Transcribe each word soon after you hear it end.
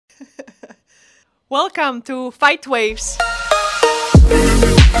Welcome to Fight Waves.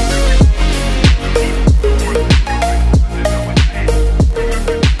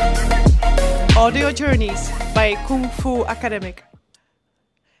 Audio Journeys by Kung Fu Academic.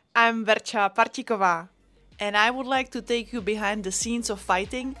 I'm Verca Partikova, and I would like to take you behind the scenes of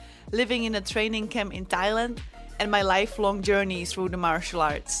fighting, living in a training camp in Thailand, and my lifelong journey through the martial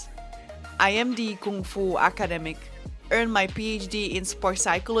arts. I am the Kung Fu Academic, earned my PhD in sports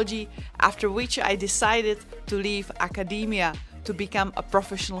psychology, after which I decided to leave academia to become a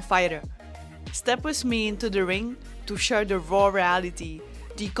professional fighter. Step with me into the ring to share the raw reality,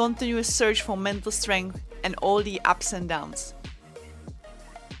 the continuous search for mental strength, and all the ups and downs.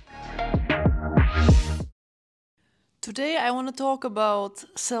 Today I want to talk about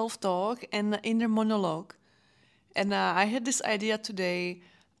self-talk and the inner monologue. And I had this idea today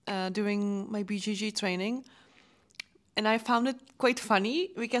during my BJJ training. And I found it quite funny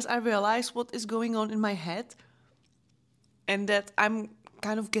because I realized what is going on in my head. And that I'm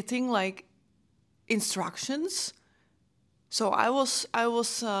kind of getting like instructions. So I was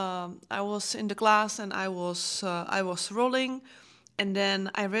in the class and I was rolling, and then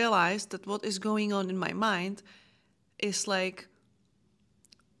I realized that what is going on in my mind is like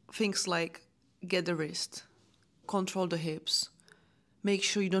things like get the wrist, control the hips, make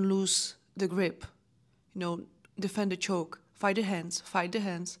sure you don't lose the grip, defend the choke, fight the hands,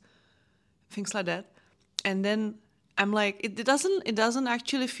 things like that. And then I'm like, it doesn't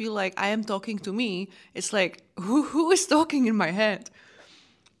actually feel like I am talking to me. It's like, who is talking in my head?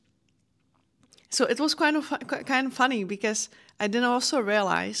 So it was kind of funny because I then also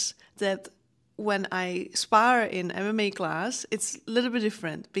realized that when I spar in MMA class, it's a little bit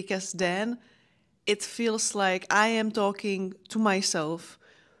different because then it feels like I am talking to myself.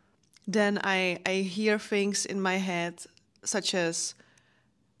 Then I hear things in my head such as,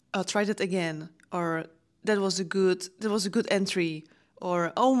 "I'll try that again," or that was a good entry,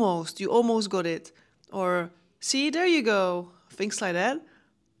 or you almost got it, or see, there you go, things like that,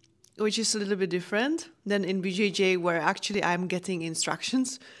 which is a little bit different than in BJJ where actually I'm getting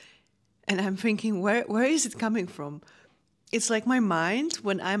instructions and I'm thinking, where is it coming from? It's like my mind,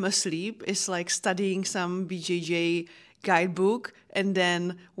 when I'm asleep, is like studying some BJJ guidebook, and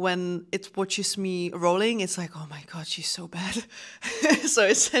then when it watches me rolling, it's like, oh my God, she's so bad. So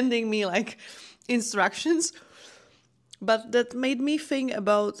it's sending me like instructions. But that made me think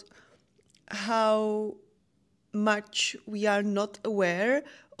about how much we are not aware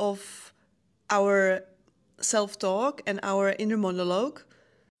of our self-talk and our inner monologue.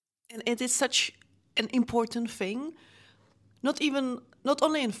 And it is such an important thing, not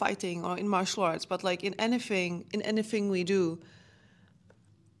only in fighting or in martial arts, but like in anything we do.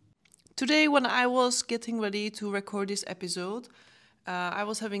 Today, when I was getting ready to record this episode, I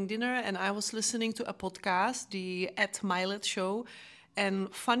was having dinner and I was listening to a podcast, the Ed Milet show.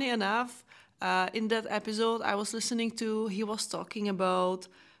 And funny enough, in that episode he was talking about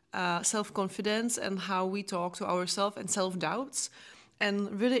self-confidence and how we talk to ourselves and self-doubts.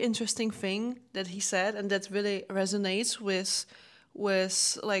 And really interesting thing that he said, and that really resonates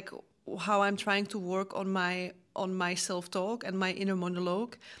with like how I'm trying to work on my self-talk and my inner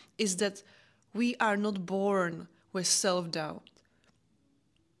monologue, is that we are not born with self-doubt.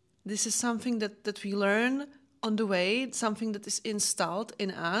 This is something that we learn on the way, something that is installed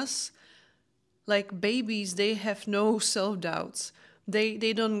in us. Like babies, they have no self-doubts.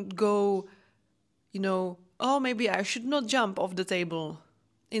 They don't go, oh, maybe I should not jump off the table.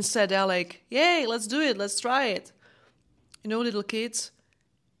 Instead, they're like, yay, let's do it, let's try it. Little kids.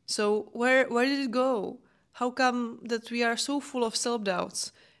 So where did it go? How come that we are so full of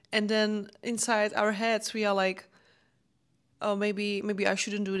self-doubts? And then inside our heads, we are like, oh, maybe I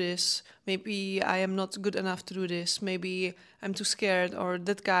shouldn't do this. Maybe I am not good enough to do this. Maybe I'm too scared, or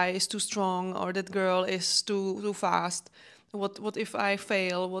that guy is too strong, or that girl is too fast. What if I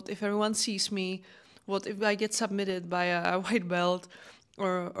fail? What if everyone sees me? What if I get submitted by a white belt,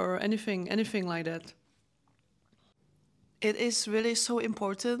 or anything like that? It is really so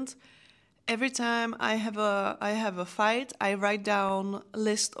important. Every time I have a fight, I write down a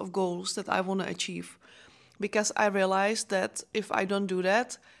list of goals that I want to achieve. Because I realize that if I don't do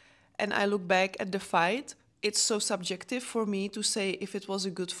that and I look back at the fight, it's so subjective for me to say if it was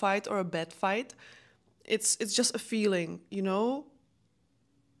a good fight or a bad fight. It's just a feeling,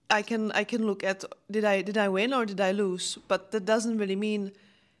 I can look at did I win or did I lose? But that doesn't really mean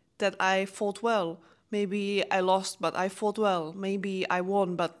that I fought well. Maybe I lost, but I fought well. Maybe I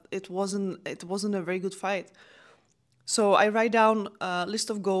won, but it wasn't a very good fight. So I write down a list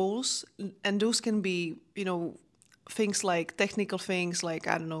of goals, and those can be, things like technical things, like,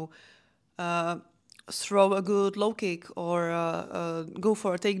 I don't know, throw a good low kick or go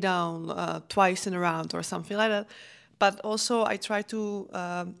for a takedown twice in a round or something like that. But also I try to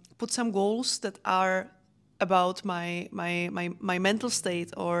put some goals that are about my mental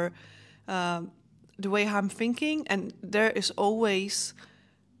state or the way I'm thinking, and there is always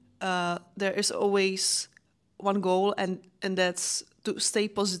one goal, and that's to stay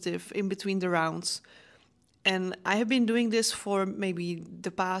positive in between the rounds. And I have been doing this for maybe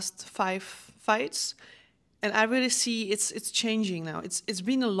the past 5 fights, and I really see it's changing now. It's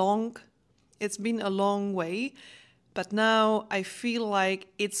been a long way, but now I feel like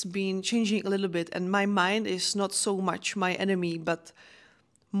it's been changing a little bit, and my mind is not so much my enemy, but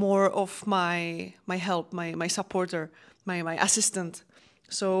more of my help, my supporter, my assistant.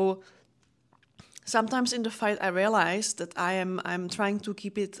 So sometimes in the fight I realize that I'm trying to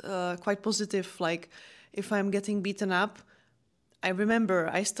keep it quite positive. Like if I'm getting beaten up, I remember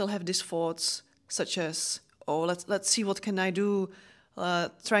I still have these thoughts such as, oh, let's see what can I do,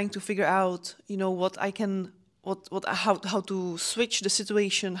 trying to figure out, what I can, what how to switch the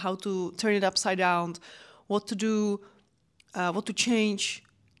situation, how to turn it upside down, what to do, what to change,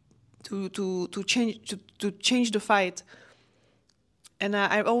 to change the fight. And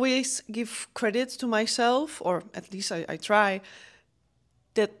I always give credit to myself, or at least I try,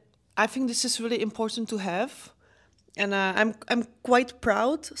 that I think this is really important to have. And I'm quite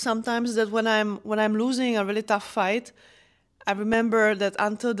proud sometimes that when I'm losing a really tough fight, I remember that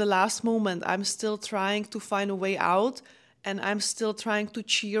until the last moment I'm still trying to find a way out, and I'm still trying to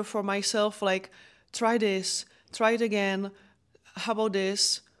cheer for myself, like, try this, try it again, how about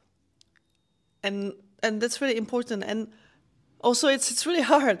this? And that's really important. And also it's really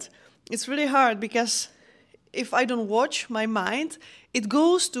hard. It's really hard because if I don't watch my mind, it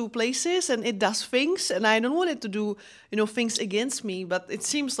goes to places and it does things, and I don't want it to do, things against me. But it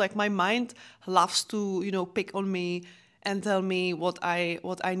seems like my mind loves to, pick on me and tell me what I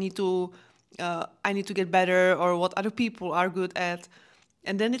need to get better, or what other people are good at,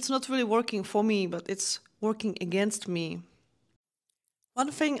 and then it's not really working for me, but it's working against me.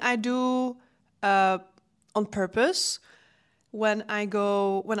 One thing I do uh, on purpose when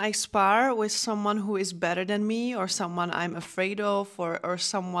I spar with someone who is better than me, or someone I'm afraid of, or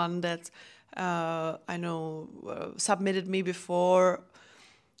someone that I know submitted me before,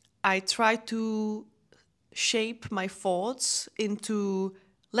 I try to shape my thoughts into,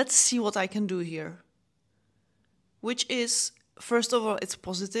 let's see what I can do here. Which is, first of all, it's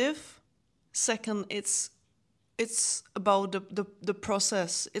positive. Second, it's about the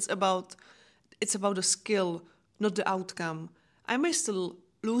process. It's about the skill, not the outcome. I may still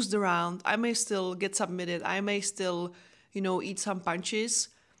lose the round. I may still get submitted. I may still, eat some punches.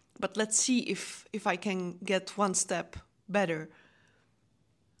 But let's see if I can get one step better.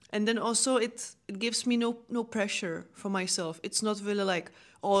 And then also it gives me no pressure for myself. It's not really like,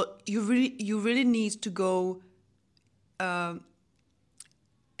 oh, you really need to go and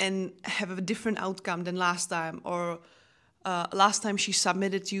have a different outcome than last time, or last time she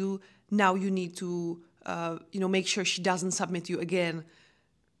submitted you, now you need to make sure she doesn't submit you again.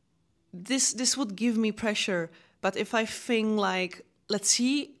 This would give me pressure. But if I think like, let's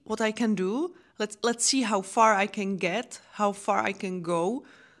see what I can do, let's see how far I can get, how far I can go,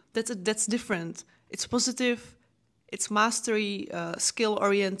 that's different. It's positive, it's mastery, skill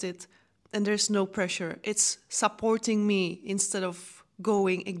oriented, and there's no pressure. It's supporting me instead of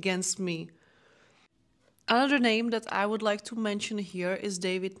going against me. Another name that I would like to mention here is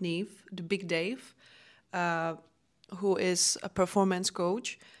David Neve, the Big Dave, uh, who is a performance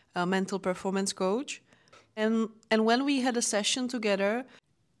coach, a mental performance coach. And when we had a session together,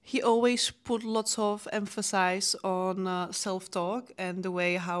 he always put lots of emphasis on self-talk and the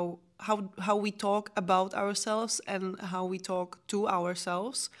way how we talk about ourselves and how we talk to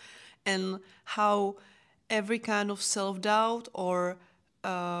ourselves, and how every kind of self-doubt or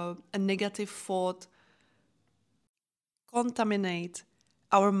a negative thought contaminate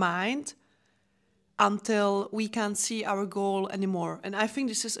our mind until we can't see our goal anymore. And I think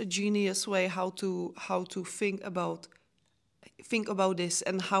this is a genius way how to think about this,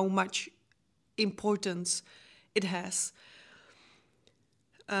 and how much importance it has.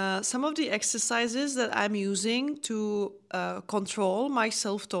 Some of the exercises that I'm using to control my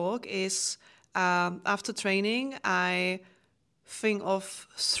self-talk is, after training, I think of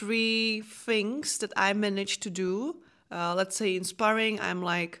 3 things that I managed to do. Let's say in sparring, I'm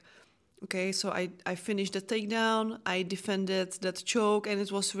like, okay, so I finished the takedown, I defended that choke, and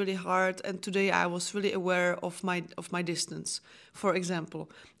it was really hard. And today I was really aware of my distance, for example.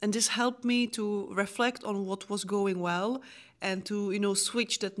 And this helped me to reflect on what was going well, and to,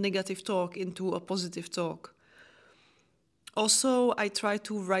 switch that negative talk into a positive talk. Also, I try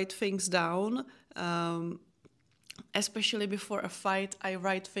to write things down, especially before a fight. I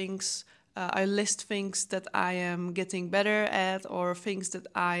write things, I list things that I am getting better at, or things that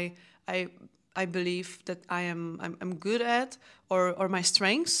I believe that I'm good at, or my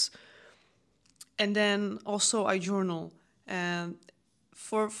strengths. And then also I journal. And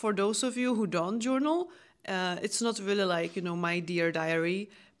for those of you who don't journal, it's not really like, my dear diary,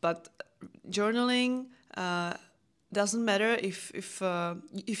 but journaling doesn't matter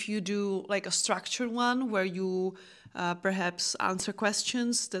if you do like a structured one where you perhaps answer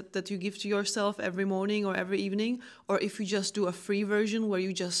questions that you give to yourself every morning or every evening, or if you just do a free version where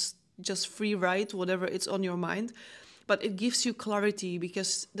you just free write whatever it's on your mind. But it gives you clarity,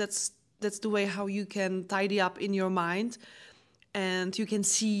 because that's the way how you can tidy up in your mind, and you can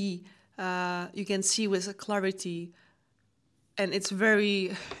see with a clarity, and it's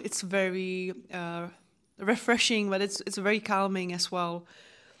very refreshing, but it's very calming as well.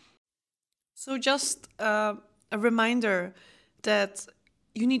 So just a reminder that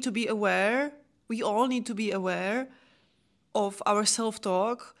you need to be aware, we all need to be aware of our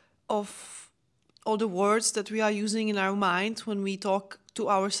self-talk, of all the words that we are using in our mind when we talk to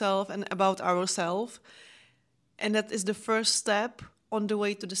ourselves and about ourselves. And that is the first step on the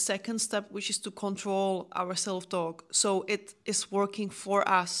way to the second step, which is to control our self-talk. So it is working for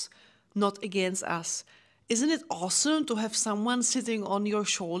us, not against us. Isn't it awesome to have someone sitting on your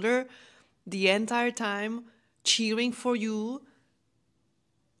shoulder the entire time, cheering for you?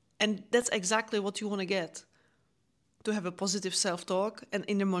 And that's exactly what you want to get. To have a positive self-talk and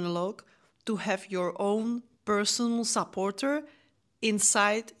inner monologue, to have your own personal supporter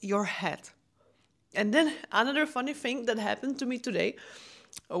inside your head. And then another funny thing that happened to me today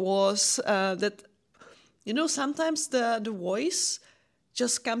was that, sometimes the voice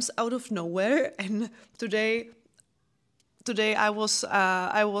just comes out of nowhere. And today I was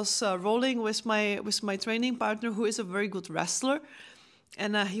rolling with my training partner, who is a very good wrestler,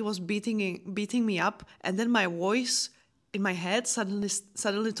 and he was beating me up. And then my voice in my head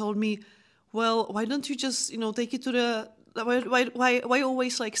suddenly told me, well, why don't you just take it to the why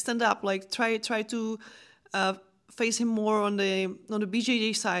always like stand up, like try to face him more on the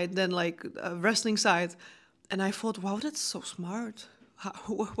BJJ side than like wrestling side. And I thought, wow, that's so smart.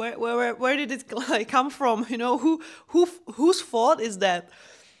 Where did it like come from? Whose fault is that?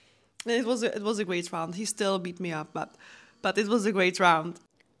 And it was a great round. He still beat me up, but it was a great round.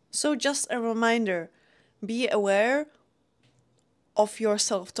 So just a reminder, be aware of your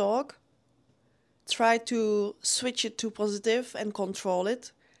self-talk. Try to switch it to positive and control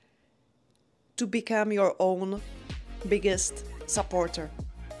it to become your own biggest supporter.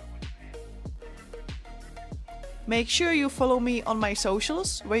 Make sure you follow me on my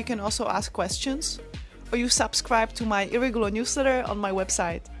socials, where you can also ask questions, or you subscribe to my irregular newsletter on my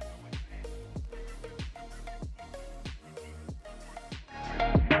website.